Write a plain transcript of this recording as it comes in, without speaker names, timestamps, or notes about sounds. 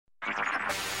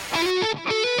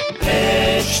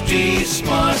HT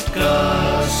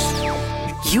Smartcast.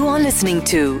 You are listening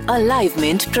to a Live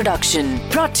Mint production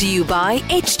brought to you by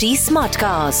HT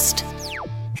Smartcast.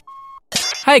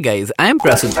 Hi guys, I am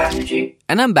Prasun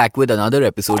and I'm back with another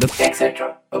episode of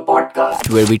etc. a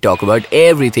podcast where we talk about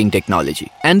everything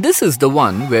technology. And this is the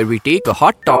one where we take a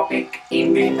hot topic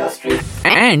in the industry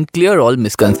and clear all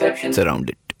misconceptions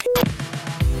around it.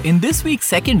 In this week's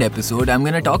second episode, I'm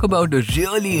going to talk about a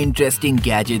really interesting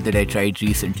gadget that I tried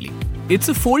recently. It's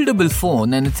a foldable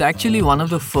phone and it's actually one of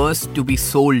the first to be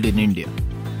sold in India.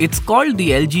 It's called the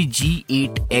LG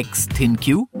G8X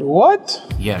ThinQ. What?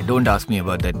 Yeah, don't ask me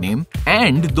about that name.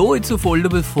 And though it's a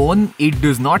foldable phone, it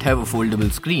does not have a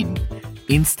foldable screen.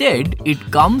 Instead,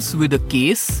 it comes with a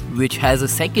case which has a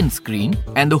second screen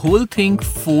and the whole thing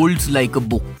folds like a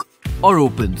book, or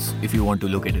opens if you want to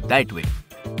look at it that way.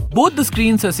 Both the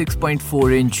screens are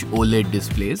 6.4-inch OLED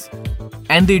displays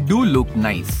and they do look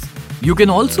nice. You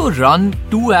can also run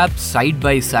two apps side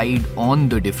by side on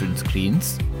the different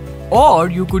screens, or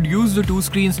you could use the two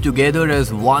screens together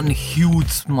as one huge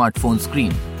smartphone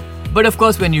screen. But of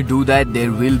course, when you do that,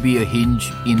 there will be a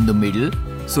hinge in the middle,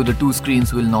 so the two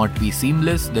screens will not be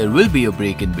seamless. There will be a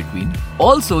break in between.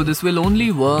 Also, this will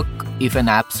only work if an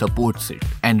app supports it.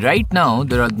 And right now,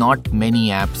 there are not many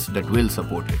apps that will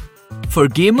support it. For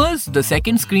gamers, the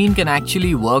second screen can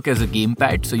actually work as a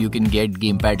gamepad, so you can get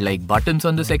gamepad-like buttons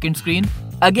on the second screen.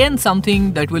 Again,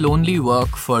 something that will only work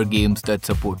for games that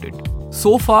support it.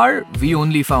 So far, we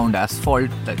only found Asphalt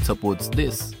that supports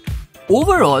this.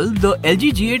 Overall, the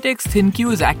LG G8X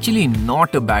ThinQ is actually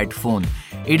not a bad phone.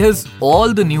 It has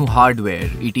all the new hardware.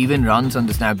 It even runs on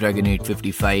the Snapdragon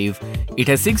 855. It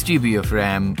has 6GB of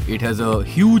RAM. It has a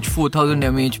huge 4000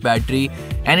 mAh battery,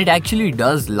 and it actually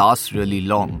does last really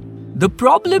long. The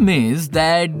problem is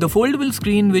that the foldable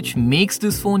screen, which makes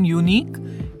this phone unique,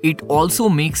 it also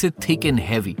makes it thick and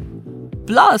heavy.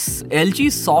 Plus,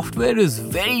 LG's software is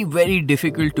very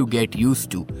difficult to get used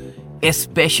to,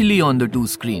 especially on the two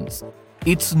screens.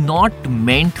 It's not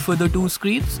meant for the two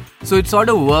screens, so it sort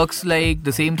of works like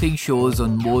the same thing shows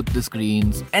on both the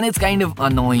screens, and it's kind of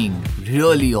annoying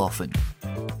really often.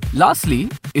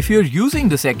 Lastly, if you're using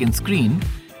the second screen,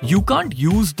 you can't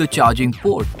use the charging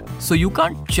port, so you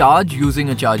can't charge using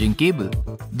a charging cable.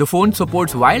 The phone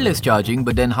supports wireless charging,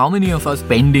 but then how many of us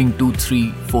spending 2,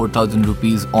 3, 4,000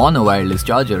 rupees on a wireless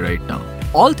charger right now?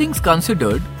 All things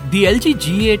considered, the LG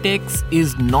G8X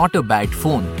is not a bad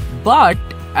phone, but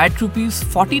at rupees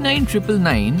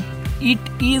 49,999, it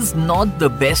is not the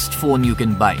best phone you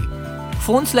can buy.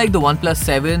 Phones like the OnePlus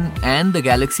 7 and the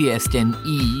Galaxy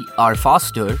S10e are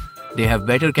faster, they have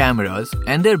better cameras,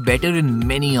 and they're better in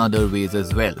many other ways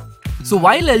as well. So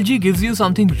while LG gives you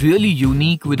something really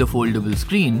unique with a foldable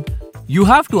screen, you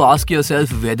have to ask yourself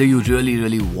whether you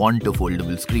really want a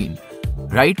foldable screen.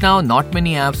 Right now, not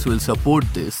many apps will support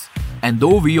this, and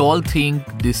though we all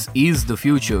think this is the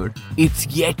future, it's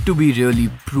yet to be really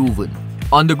proven.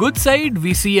 On the good side,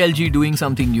 we see LG doing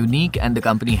something unique, and the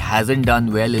company hasn't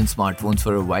done well in smartphones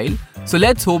for a while, so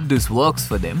let's hope this works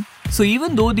for them. So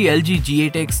even though the LG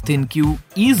G8X ThinQ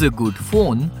is a good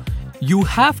phone, you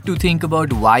have to think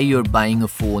about why you're buying a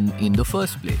phone in the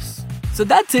first place. So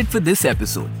that's it for this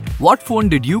episode. What phone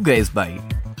did you guys buy?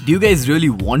 Do you guys really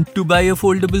want to buy a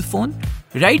foldable phone?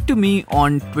 Write to me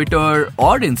on Twitter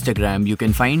or Instagram. You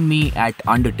can find me at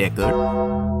Undertecher.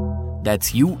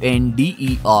 That's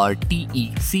UNDERTECHER.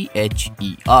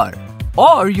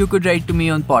 Or you could write to me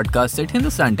on podcast at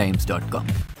hindustantimes.com.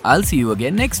 I'll see you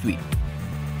again next week.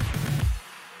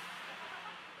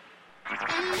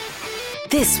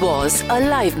 This was a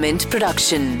Live Mint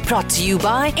production brought to you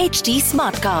by HT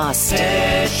Smartcast.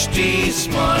 HT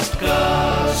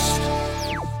Smartcast.